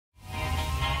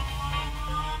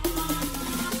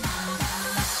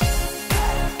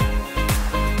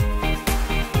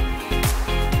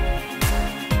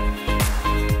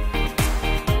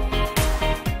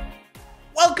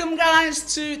Welcome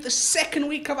guys to the second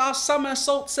week of our summer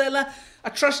Salt Cellar. I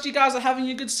trust you guys are having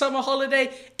a good summer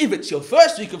holiday. If it's your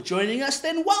first week of joining us,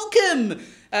 then welcome.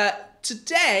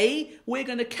 Today we're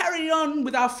going to carry on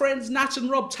with our friends Nat and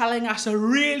Rob telling us a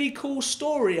really cool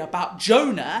story about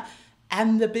Jonah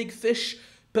and the big fish.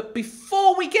 But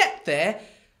before we get there,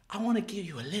 I want to give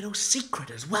you a little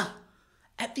secret as well.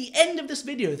 At the end of this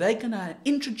video, they're going to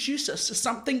introduce us to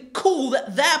something cool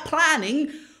that they're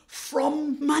planning.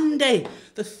 From Monday,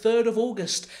 the 3rd of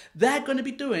August, they're going to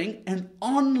be doing an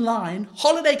online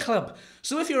holiday club.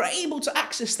 So if you're able to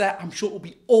access that, I'm sure it will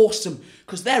be awesome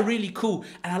because they're really cool.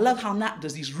 And I love how Nat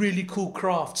does these really cool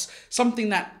crafts, something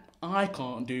that I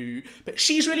can't do, but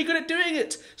she's really good at doing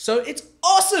it. So it's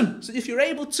awesome. So if you're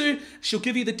able to, she'll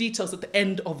give you the details at the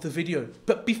end of the video.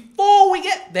 But before we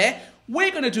get there,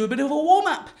 we're going to do a bit of a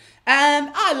warm-up.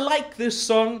 And I like this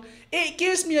song. It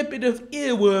gives me a bit of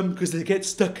earworm because it gets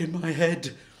stuck in my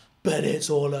head. But it's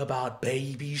all about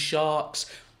baby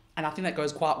sharks. And I think that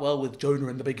goes quite well with Jonah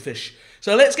and the big fish.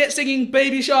 So let's get singing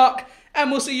Baby Shark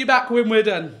and we'll see you back when we're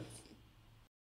done.